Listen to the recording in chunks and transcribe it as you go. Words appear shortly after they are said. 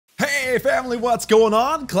Hey family, what's going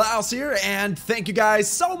on? Klaus here, and thank you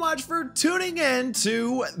guys so much for tuning in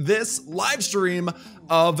to this live stream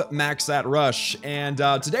of Max at Rush. And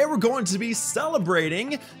today we're going to be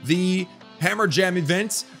celebrating the Hammer Jam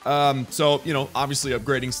event. So, you know, obviously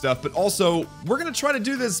upgrading stuff, but also we're gonna try to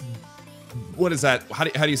do this. What is that? How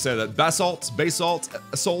do you say that? Basalt,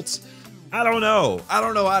 assault? I don't know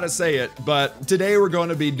how to say it, but today we're going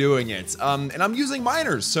to be doing it. And I'm using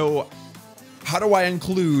miners, so how do I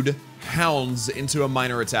include hounds into a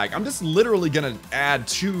miner attack? I'm just literally gonna add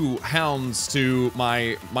 2 hounds to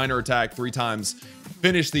my miner attack 3 times,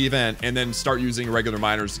 finish the event, and then start using regular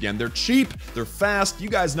miners again. They're cheap, they're fast, you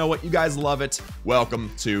guys know it, you guys love it. Welcome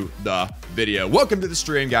to the video. Welcome to the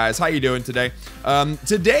stream, guys. How you doing today?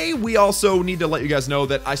 Today we also need to let you guys know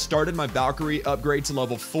that I started my Valkyrie upgrade to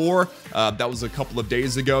level 4. That was a couple of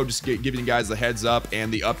days ago, just giving you guys the heads up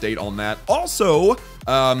and the update on that. Also,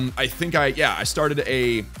 I think I started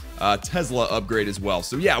a Tesla upgrade as well.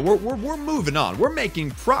 So yeah, we're moving on. We're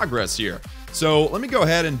making progress here. So let me go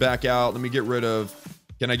ahead and back out. Let me get rid of,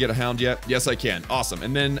 can I get a hound yet? Yes, I can. Awesome.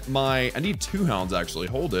 And then I need 2 hounds actually.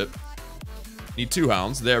 Hold it. Need 2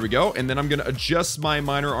 hounds. There we go. And then I'm going to adjust my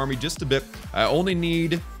miner army just a bit. I only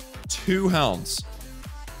need 2 hounds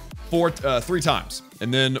for 3 times,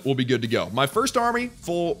 and then we'll be good to go. My first army,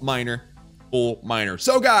 full miner, full miner.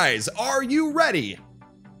 So guys, are you ready?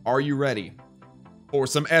 Are you ready for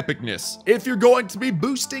some epicness? If you're going to be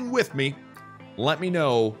boosting with me, let me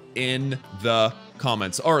know in the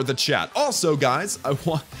comments or the chat. Also, guys,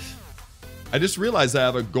 I just realized I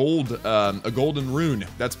have a golden rune.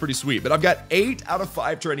 That's pretty sweet. But I've got 8 out of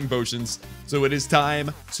 5 trading potions, so it is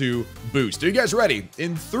time to boost. Are you guys ready?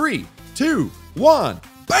 In 3, 2, 1,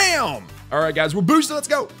 bam! All right, guys, we're boosted. Let's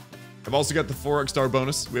go. I've also got the 4x star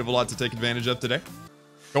bonus. We have a lot to take advantage of today.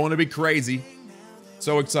 Going to be crazy.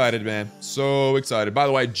 So excited, man. So excited. By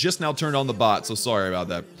the way, I just now turned on the bot, so sorry about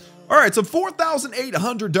that. All right, so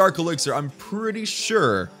 4,800 Dark Elixir. I'm pretty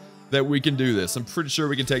sure that we can do this. I'm pretty sure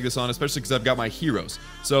we can take this on, especially because I've got my heroes.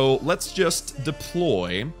 So let's just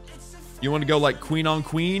deploy. You want to go like queen on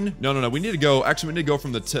queen? No. We need to go. Actually, we need to go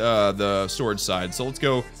from the storage side. So let's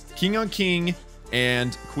go king on king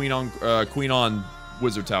and queen on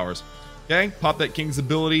wizard towers. Okay, pop that king's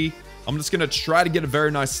ability. I'm just gonna try to get a very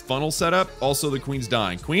nice funnel set up. Also, the queen's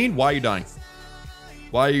dying. Queen, why are you dying?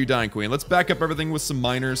 Why are you dying, queen? Let's back up everything with some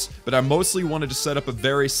miners, but I mostly want to just set up a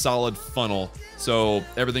very solid funnel, so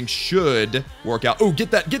everything should work out. Oh, get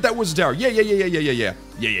that wizard tower.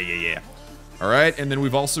 Yeah. All right, and then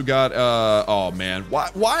we've also got, oh man,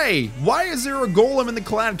 why is there a golem in the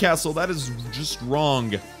clan castle? That is just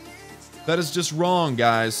wrong. That is just wrong,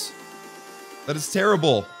 guys. That is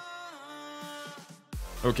terrible.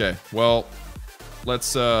 Okay, well, let's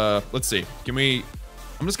see. Can we...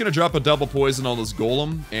 I'm just gonna drop a double poison on this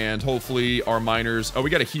golem, and hopefully our miners... Oh,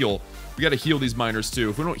 we gotta heal. We gotta heal these miners,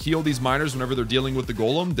 too. If we don't heal these miners whenever they're dealing with the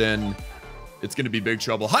golem, then it's gonna be big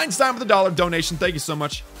trouble. Heinstein with a $1 donation. Thank you so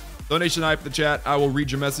much. Donation hype for the chat. I will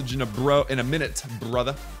read your message in a minute,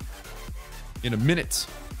 brother. In a minute.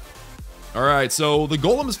 All right, so the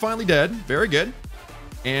golem is finally dead. Very good.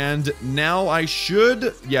 And now I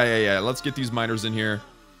should... Yeah. Let's get these miners in here.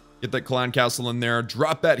 Get that clan castle in there.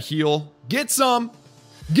 Drop that heal. Get some.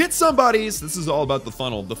 Get some, buddies. This is all about the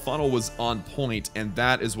funnel. The funnel was on point, and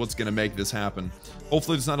that is what's going to make this happen.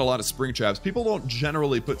 Hopefully, there's not a lot of spring traps. People don't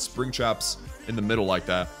generally put spring traps in the middle like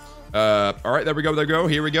that. All right, there we go.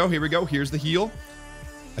 Here we go. Here's the heal.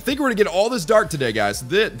 I think we're going to get all this dark today, guys.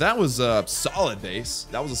 That was a solid base.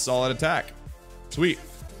 That was a solid attack. Sweet.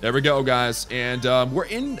 There we go, guys, and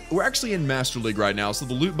we're actually in Master League right now, so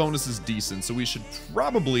the loot bonus is decent, so we should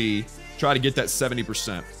probably try to get that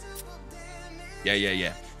 70%.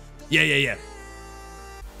 Yeah.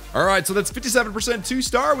 All right, so that's 57%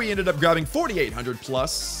 2-star. We ended up grabbing 4,800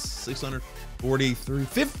 plus 643,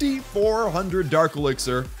 5,400 Dark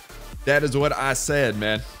Elixir. That is what I said,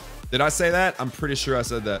 man. Did I say that? I'm pretty sure I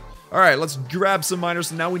said that. All right, let's grab some miners.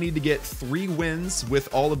 So now we need to get 3 wins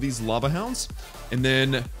with all of these lava hounds, and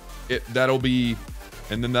then that'll be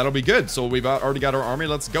good. So we've already got our army.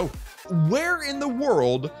 Let's go. Where in the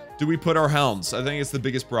world do we put our hounds? I think it's the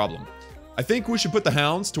biggest problem. I think we should put the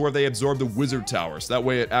hounds to where they absorb the wizard towers. That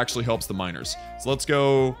way it actually helps the miners. So let's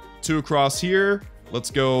go 2 across here. Let's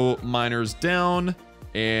go miners down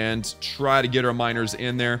and try to get our miners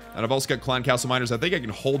in there. And I've also got clan castle miners. I think I can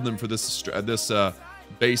hold them for this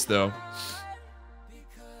base though.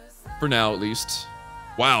 For now, at least.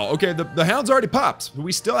 Wow, okay, the hounds already popped. But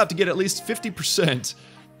we still have to get at least 50%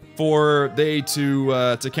 for they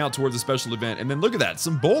to count towards a special event. And then look at that,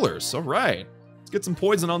 some bowlers. All right. Let's get some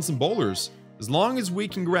poison on some bowlers. As long as we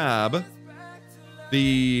can grab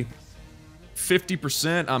the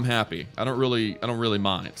 50%, I'm happy. I don't really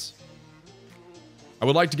mind. I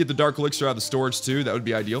would like to get the Dark Elixir out of the storage too. That would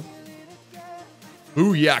be ideal.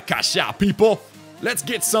 Ooh yeah, kasha people. Let's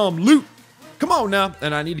get some loot. Come on now.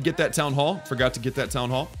 And I need to get that Town Hall. Forgot to get that Town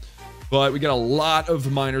Hall. But we got a lot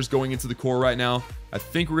of miners going into the core right now. I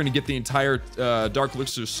think we're going to get the entire Dark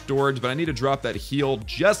Elixir storage, but I need to drop that heal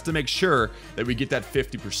just to make sure that we get that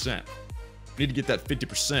 50%. We need to get that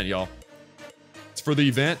 50%, y'all. It's for the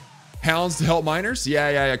event. Hounds to help miners?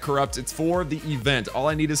 Yeah, corrupt. It's for the event. All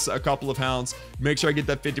I need is a couple of hounds. Make sure I get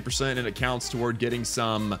that 50% and it counts toward getting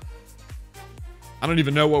some... I don't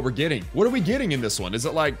even know what we're getting. What are we getting in this one? Is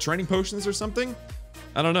it like training potions or something?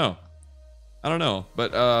 I don't know.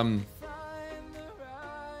 But,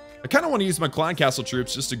 I kind of want to use my Clan Castle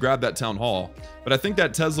troops just to grab that Town Hall. But I think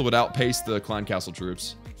that Tesla would outpace the Clan Castle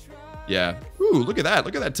troops. Yeah. Ooh, look at that.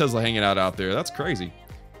 Look at that Tesla hanging out there. That's crazy.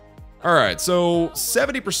 Alright, so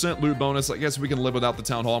 70% loot bonus. I guess we can live without the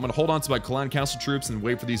Town Hall. I'm going to hold on to my Clan Castle troops and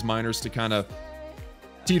wait for these miners to kind of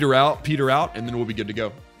peter out, and then we'll be good to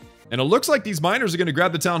go. And it looks like these miners are going to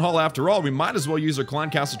grab the Town Hall after all. We might as well use our Clan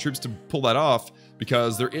Castle troops to pull that off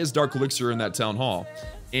because there is Dark Elixir in that Town Hall.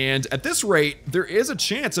 And at this rate, there is a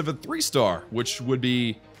chance of a 3-star, which would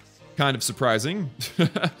be kind of surprising.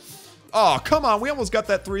 Oh, come on. We almost got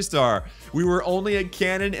that 3-star. We were only a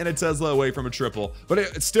cannon and a Tesla away from a triple. But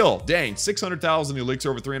it's still, dang, 600,000 elixir,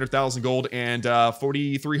 over 300,000 gold, and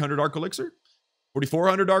 4,300 Dark Elixir?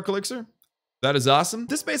 4,400 Dark Elixir? That is awesome.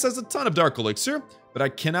 This base has a ton of Dark Elixir, but I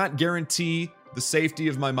cannot guarantee the safety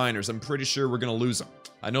of my miners. I'm pretty sure we're going to lose them.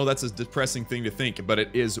 I know that's a depressing thing to think, but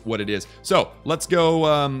it is what it is. So let's go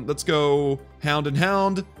Hound and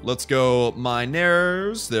Hound. Let's go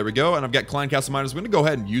Miners. There we go. And I've got Clan Castle Miners. I'm going to go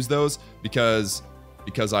ahead and use those because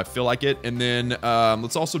I feel like it. And then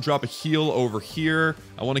let's also drop a heal over here.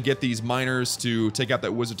 I want to get these miners to take out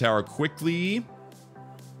that Wizard Tower quickly.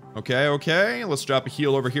 Okay. Let's drop a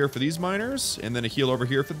heal over here for these miners, and then a heal over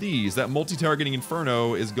here for these. That multi-targeting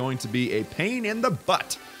Inferno is going to be a pain in the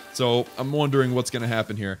butt. So I'm wondering what's going to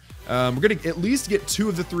happen here. We're going to at least get 2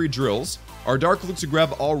 of the 3 drills. Our Dark Elixir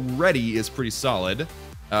grab already is pretty solid.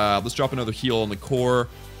 Let's drop another heal on the core.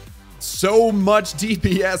 So much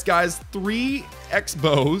DPS, guys. 3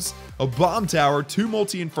 X-bows, a bomb tower, 2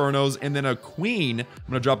 multi-infernos, and then a queen. I'm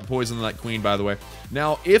going to drop a poison on that queen, by the way.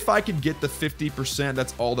 Now, if I could get the 50%,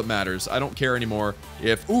 that's all that matters. I don't care anymore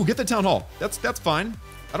if... Ooh, get the Town Hall. That's fine.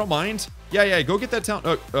 I don't mind. Yeah, go get that town...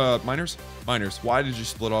 Miners? Miners. Why did you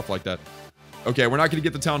split off like that? Okay, we're not going to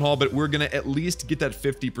get the Town Hall, but we're going to at least get that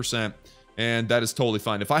 50%. And that is totally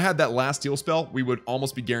fine. If I had that last heal spell, we would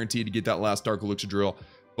almost be guaranteed to get that last Dark Elixir drill.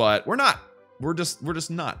 But we're not. We're just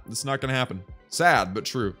not. It's not going to happen. Sad, but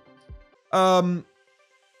true.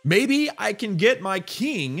 Maybe I can get my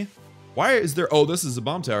king. Why is there... Oh, this is a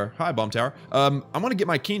bomb tower. Hi, bomb tower. I want to get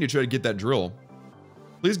my king to try to get that drill.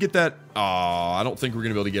 Please get that. Oh, I don't think we're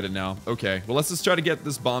going to be able to get it now. Okay, well, let's just try to get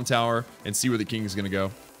this bomb tower and see where the king is going to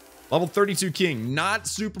go. Level 32 king. Not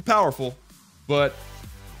super powerful, but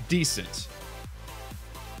decent.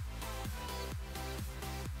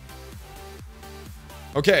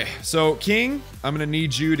 Okay, so king, I'm going to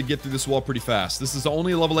need you to get through this wall pretty fast. This is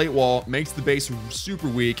only a level 8 wall. Makes the base super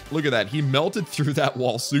weak. Look at that. He melted through that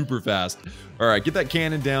wall super fast. All right, get that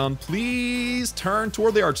cannon down. Please turn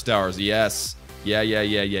toward the arch towers. Yes.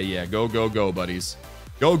 Yeah. Go, buddies.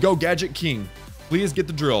 Go, Gadget King. Please get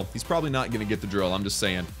the drill. He's probably not going to get the drill. I'm just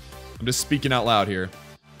saying. I'm just speaking out loud here.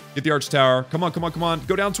 Get the arch tower. Come on.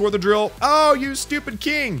 Go down toward the drill. Oh, you stupid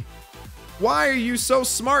king. Why are you so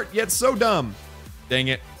smart yet so dumb? Dang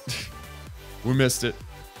it. We missed it.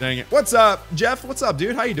 Dang it. What's up, Jeff? What's up,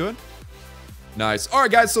 dude? How you doing? Nice. All right,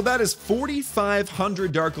 guys. So that is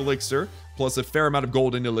 4,500 Dark Elixir, plus a fair amount of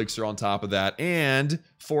golden elixir on top of that, and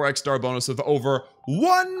 4x star bonus of over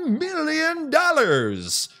 $1 million.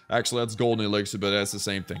 Actually, that's golden elixir, but that's the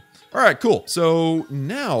same thing. All right, cool. So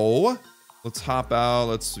now let's hop out.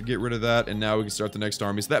 Let's get rid of that, and now we can start the next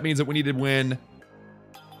army. So that means that we need to win.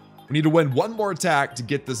 We need to win 1 more attack to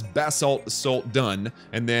get this Basalt Assault done,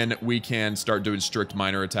 and then we can start doing strict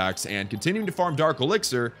minor attacks and continuing to farm Dark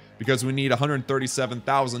Elixir because we need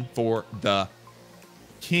 137,000 for the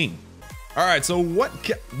king. All right, so what?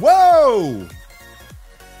 Whoa!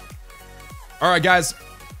 All right, guys.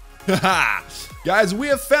 Guys, we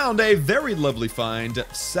have found a very lovely find.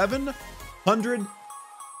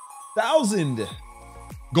 700,000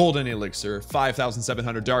 golden elixir,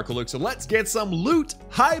 5,700 dark elixir. Let's get some loot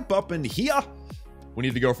hype up in here. We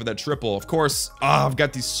need to go for that triple. Of course, I've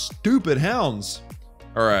got these stupid hounds.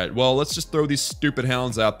 All right, well, let's just throw these stupid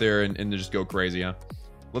hounds out there and just go crazy, huh?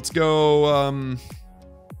 Let's go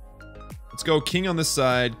Let's go king on this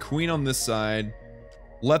side, queen on this side.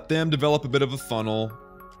 Let them develop a bit of a funnel.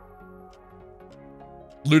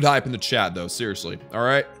 Loot hype in the chat, though. Seriously. All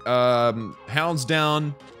right. Hounds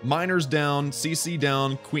down. Miners down. CC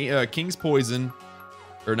down. King's poison.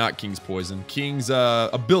 Or not King's poison. King's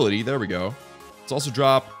ability. There we go. Let's also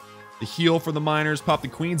drop the heal for the miners. Pop the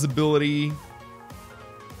queen's ability.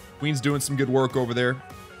 Queen's doing some good work over there.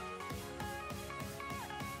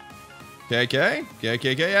 Okay.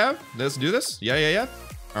 Yeah. Let's do this. Yeah.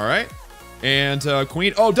 All right. And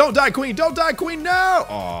queen. Oh, don't die, queen. Don't die, queen. No.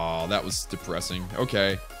 Oh, that was depressing.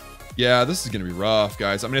 Okay. Yeah, this is going to be rough,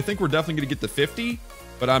 guys. I mean, I think we're definitely going to get the 50,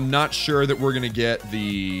 but I'm not sure that we're going to get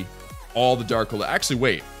all the dark elixir.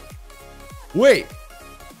 Actually, wait.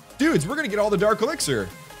 Dudes, we're going to get all the dark elixir.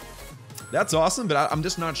 That's awesome, but I'm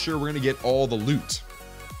just not sure we're going to get all the loot.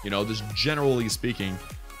 You know, just generally speaking,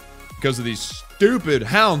 because of these stupid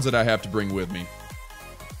hounds that I have to bring with me.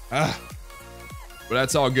 But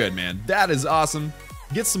that's all good, man. That is awesome.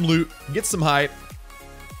 Get some loot, get some hype.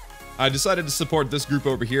 I decided to support this group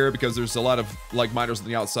over here because there's a lot of like miners on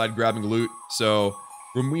the outside grabbing loot. So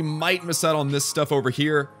we might miss out on this stuff over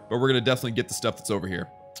here, but we're gonna definitely get the stuff that's over here.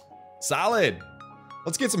 Solid.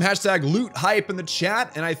 Let's get some hashtag loot hype in the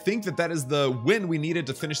chat, and I think that is the win we needed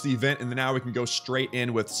to finish the event, and then now we can go straight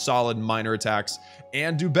in with solid miner attacks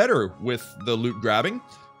and do better with the loot grabbing,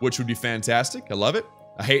 which would be fantastic. I love it.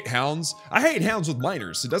 I hate hounds. I hate hounds with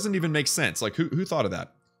miners. It doesn't even make sense. Like, who thought of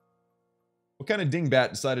that? What kind of dingbat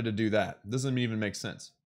decided to do that? It doesn't even make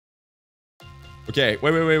sense. Okay,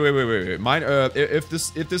 wait. If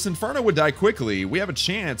this Inferno would die quickly, we have a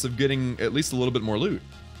chance of getting at least a little bit more loot.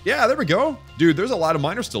 Yeah, there we go. Dude, there's a lot of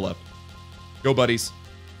miners still up. Go, buddies.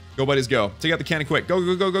 Go, buddies, go. Take out the cannon quick. Go.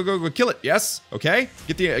 Kill it. Yes. Okay.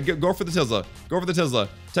 Go for the Tesla. Go for the Tesla.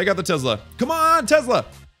 Take out the Tesla. Come on, Tesla.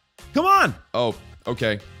 Come on. Oh,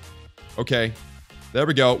 okay. Okay. There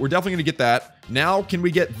we go. We're definitely going to get that. Now, can we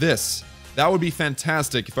get this? That would be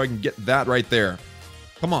fantastic if I can get that right there.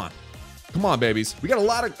 Come on. Come on, babies. We got a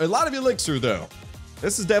lot of elixir, though.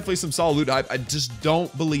 This is definitely some solid loot hype. I just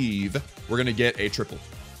don't believe we're going to get a triple.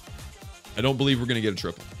 I don't believe we're going to get a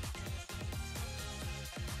triple.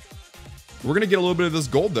 We're going to get a little bit of this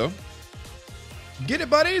gold, though. Get it,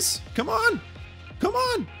 buddies. Come on. Come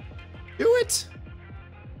on. Do it.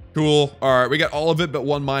 Cool. All right. We got all of it but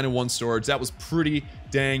one mine and one storage. That was pretty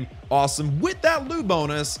dang awesome. With that loot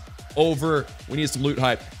bonus over, we need some loot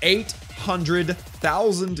hype.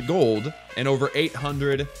 800,000 gold and over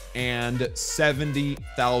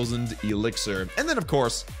 870,000 elixir. And then, of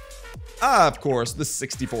course, the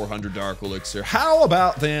 6,400 dark elixir. How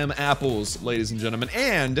about them apples, ladies and gentlemen?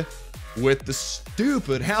 And with the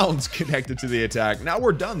stupid hounds connected to the attack. Now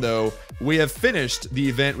we're done, though. We have finished the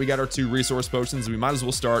event. We got our 2 resource potions. We might as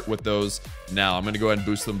well start with those now. I'm going to go ahead and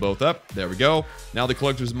boost them both up. There we go. Now the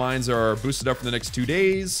collector's mines are boosted up for the next 2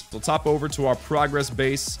 days. Let's hop over to our progress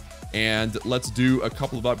base and let's do a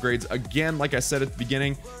couple of upgrades. Again, like I said at the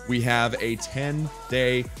beginning, we have a 10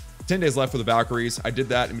 days left for the Valkyries. I did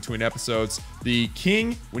that in between episodes. The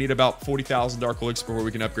King, we need about 40,000 dark elixir before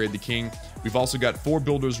we can upgrade the King. We've also got 4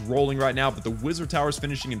 builders rolling right now, but the Wizard Tower is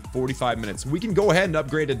finishing in 45 minutes. We can go ahead and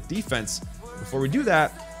upgrade a defense. Before we do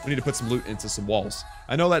that, we need to put some loot into some walls.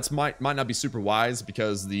 I know that's might not be super wise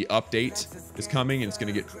because the update is coming and it's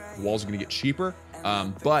gonna get, the walls are gonna get cheaper.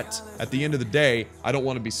 But at the end of the day, I don't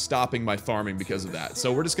want to be stopping my farming because of that.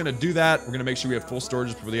 So we're just going to do that. We're going to make sure we have full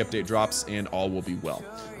storage before the update drops and all will be well.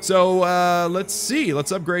 So let's see.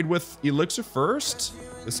 Let's upgrade with elixir first.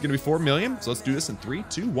 This is going to be 4 million. So let's do this in 3,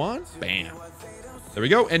 2, 1. Bam. There we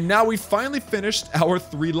go. And now we finally finished our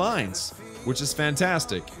 3 lines, which is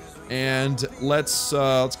fantastic. And let's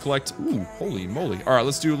collect. Ooh, holy moly. All right,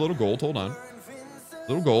 let's do a little gold. Hold on.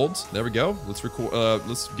 Little gold. There we go. Let's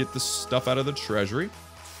get this stuff out of the treasury.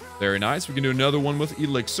 Very nice. We can do another one with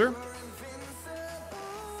elixir.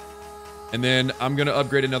 And then I'm going to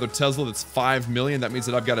upgrade another Tesla that's 5 million. That means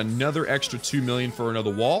that I've got another extra 2 million for another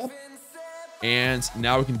wall. And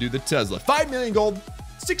now we can do the Tesla. 5 million gold.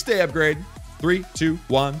 6-day upgrade. 3, 2,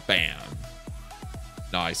 1. Bam.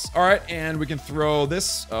 Nice. All right. And we can throw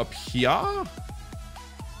this up here.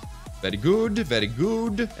 Very good, very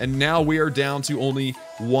good. And now we are down to only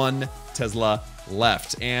 1 Tesla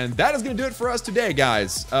left. And that is going to do it for us today,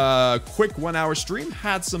 guys. Quick 1-hour stream.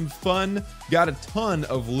 Had some fun. Got a ton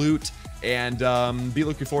of loot. and be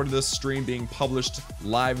looking forward to this stream being published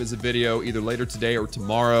live as a video either later today or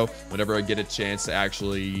tomorrow whenever I get a chance to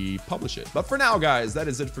actually publish it. But for now, guys, that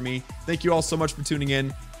is it for me. Thank you all so much for tuning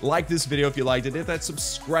in. Like this video if you liked it. Hit that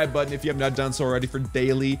subscribe button if you have not done so already for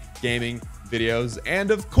daily gaming videos. And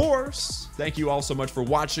of course, thank you all so much for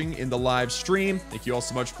watching in the live stream. Thank you all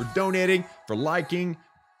so much for donating, for liking,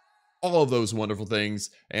 all of those wonderful things.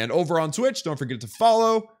 And over on Twitch, don't forget to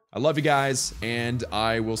follow. I love you guys, and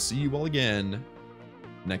I will see you all again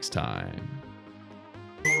next time.